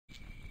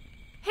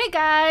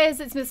guys,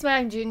 it's Miss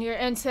Mac Jr.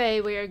 and today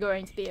we are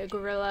going to be a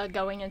gorilla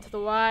going into the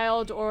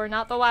wild, or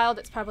not the wild,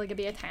 it's probably gonna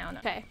be a town.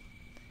 Okay.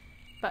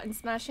 Button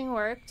smashing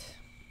worked.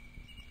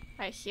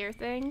 I hear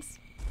things.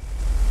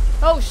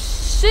 Oh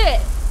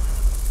shit!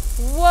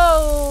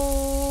 Whoa!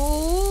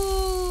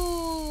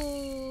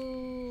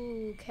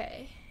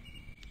 Okay.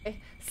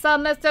 So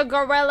Mr.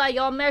 Gorilla,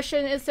 your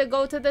mission is to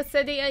go to the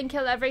city and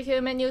kill every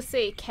human you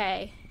see.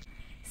 Okay.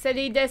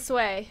 City this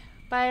way.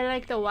 But I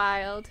like the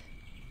wild.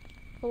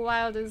 The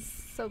wild is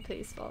so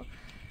peaceful.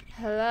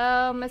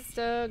 Hello,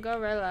 Mr.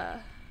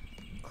 Gorilla.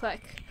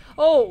 Click.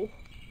 Oh!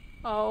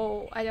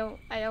 Oh, I don't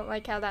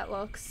like how that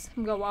looks.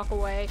 I'm gonna walk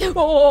away.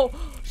 Oh,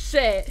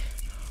 shit.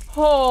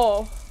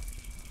 Oh.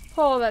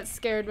 Oh, that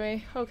scared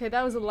me. Okay,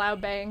 that was a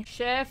loud bang.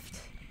 Shift.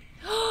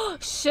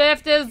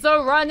 Shift is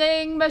the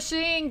running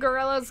machine.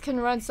 Gorillas can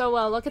run so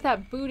well. Look at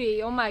that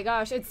booty. Oh my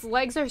gosh, its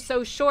legs are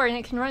so short and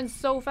it can run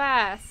so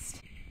fast.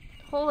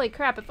 Holy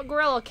crap, if a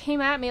gorilla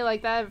came at me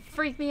like that, it'd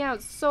freak me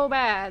out so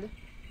bad.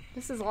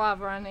 This is a lot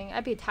of running.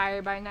 I'd be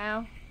tired by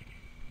now.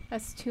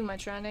 That's too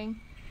much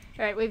running.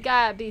 Alright, we've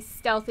gotta be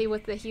stealthy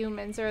with the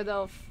humans or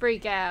they'll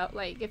freak out.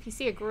 Like, if you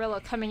see a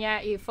gorilla coming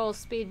at you full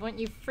speed, wouldn't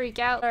you freak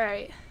out?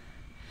 Alright.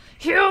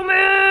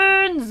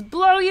 Humans!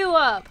 Blow you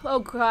up! Oh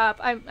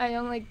crap, I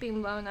don't like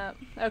being blown up.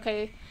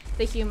 Okay,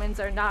 the humans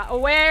are not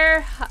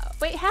aware.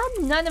 Wait, how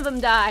did none of them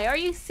die? Are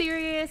you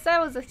serious? That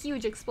was a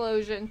huge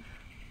explosion.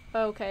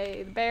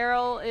 Okay, the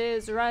barrel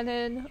is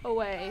running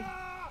away.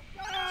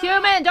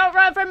 Human, don't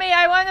run from me!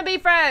 I want to be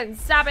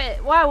friends! Stop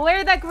it! Wow, where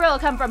did that gorilla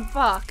come from?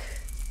 Fuck.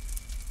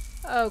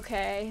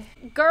 Okay.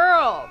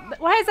 Girl!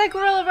 Why is that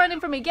gorilla running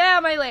from me? Get out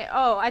of my lane!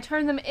 Oh, I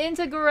turned them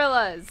into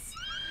gorillas.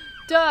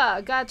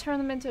 Duh! Gotta turn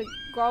them into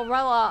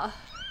gorilla.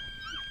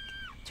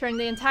 Turn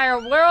the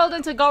entire world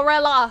into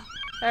gorilla!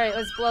 Alright,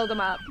 let's blow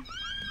them up.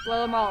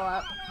 Blow them all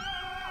up.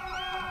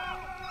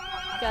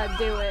 Gotta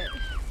do it.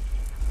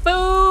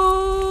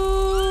 Boom!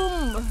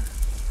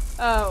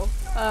 Oh,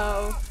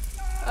 oh,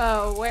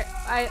 oh, where,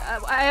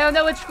 I don't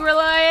know which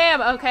gorilla I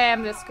am. Okay,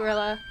 I'm this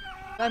gorilla.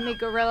 Let me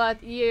gorilla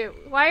you.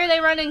 Why are they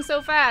running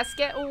so fast?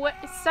 Get away,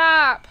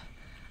 stop.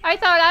 I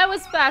thought I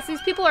was fast.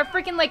 These people are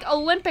freaking like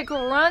Olympic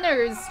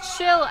runners.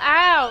 Chill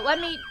out.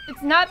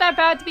 It's not that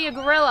bad to be a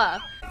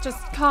gorilla.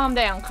 Just calm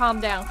down, calm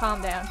down,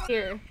 calm down.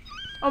 Here.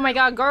 Oh my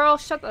god, girl,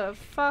 shut the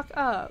fuck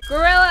up.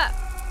 Gorilla!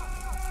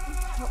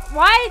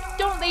 Why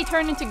don't they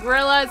turn into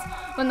gorillas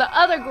when the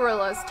other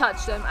gorillas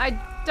touch them? I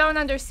don't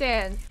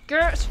understand.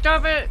 Girl,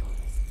 stop it!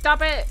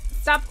 Stop it!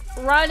 Stop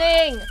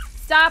running!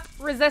 Stop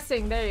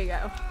resisting. There you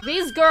go.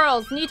 These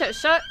girls need to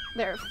shut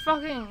their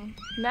fucking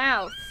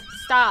mouths.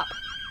 Stop.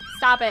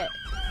 Stop it.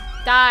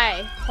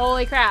 Die.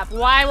 Holy crap.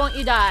 Why won't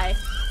you die?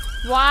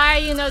 Why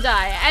you no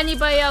die?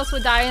 Anybody else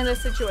would die in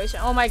this situation.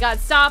 Oh my god.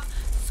 Stop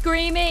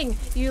screaming,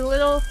 you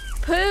little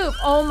poop.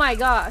 Oh my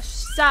gosh.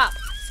 Stop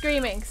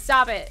screaming.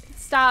 Stop it.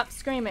 Stop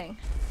screaming.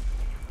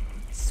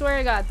 Swear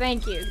to god.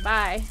 Thank you.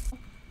 Bye.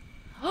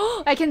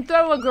 I can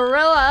throw a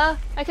gorilla.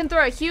 I can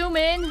throw a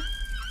human.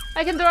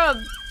 I can throw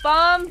a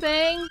bomb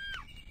thing.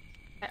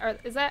 Or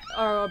is that?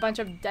 Oh, a bunch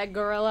of dead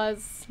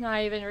gorillas.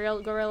 Not even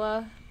real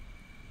gorilla.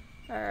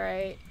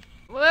 Alright.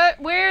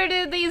 Where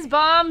did these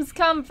bombs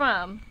come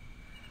from?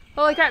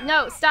 Holy crap.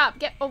 No, stop.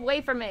 Get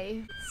away from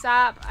me.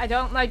 Stop. I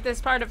don't like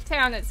this part of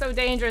town. It's so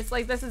dangerous.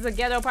 Like, this is a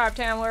ghetto part of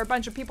town where a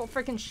bunch of people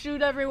freaking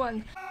shoot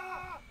everyone.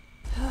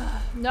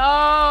 No.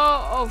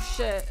 Oh,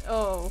 shit.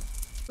 Oh.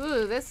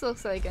 Ooh, this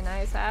looks like a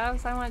nice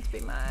house. I want it to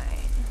be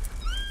mine.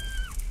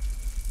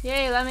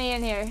 Yay, let me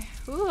in here.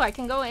 Ooh, I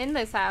can go in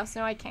this house.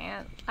 No, I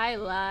can't. I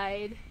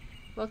lied.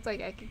 Looked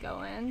like I could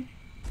go in.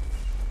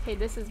 Okay,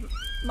 this is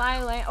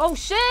my land. Oh,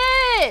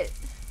 shit!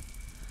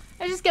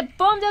 I just get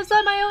bombed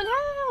outside my own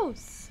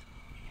house.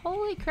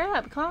 Holy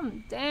crap,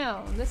 calm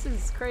down. This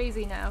is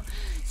crazy now.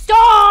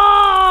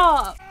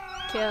 Stop!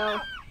 Kill.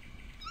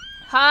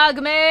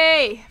 Hug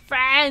me!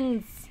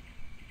 Friends!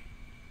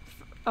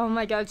 Oh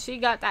my god, she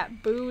got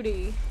that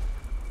booty.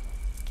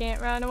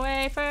 Can't run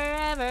away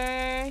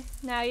forever.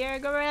 Now you're a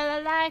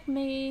gorilla like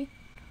me.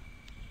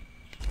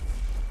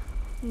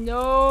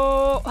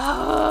 No.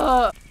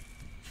 Ugh.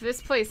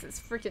 This place is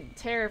freaking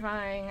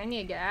terrifying. I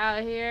need to get out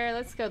of here.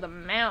 Let's go to the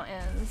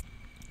mountains.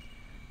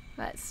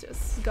 Let's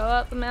just go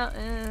up the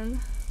mountain.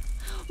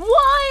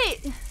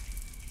 What?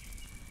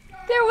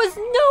 There was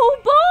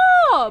no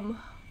bomb!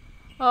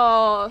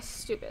 Oh,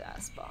 stupid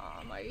ass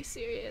bomb. Are you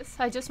serious?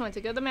 I just went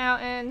to go to the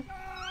mountain.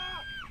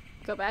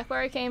 Go back where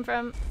I came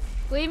from.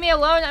 Leave me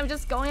alone, I'm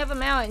just going up a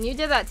mountain. You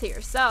did that to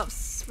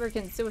yourselves,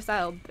 freaking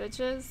suicidal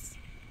bitches.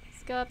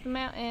 Let's go up the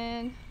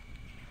mountain.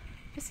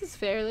 This is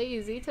fairly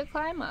easy to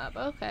climb up.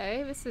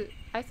 Okay,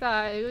 I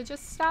thought it would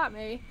just stop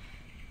me.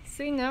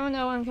 See, no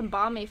one can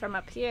bomb me from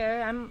up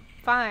here. I'm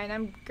fine,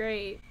 I'm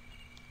great.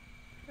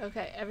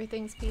 Okay,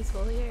 everything's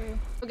peaceful here.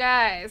 So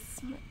guys,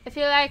 if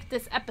you liked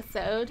this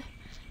episode,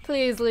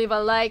 please leave a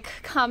like,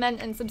 comment,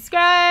 and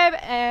subscribe,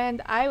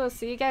 and I will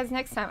see you guys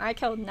next time. I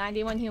killed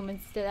 91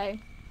 humans today.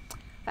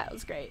 That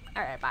was great.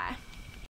 Alright, bye.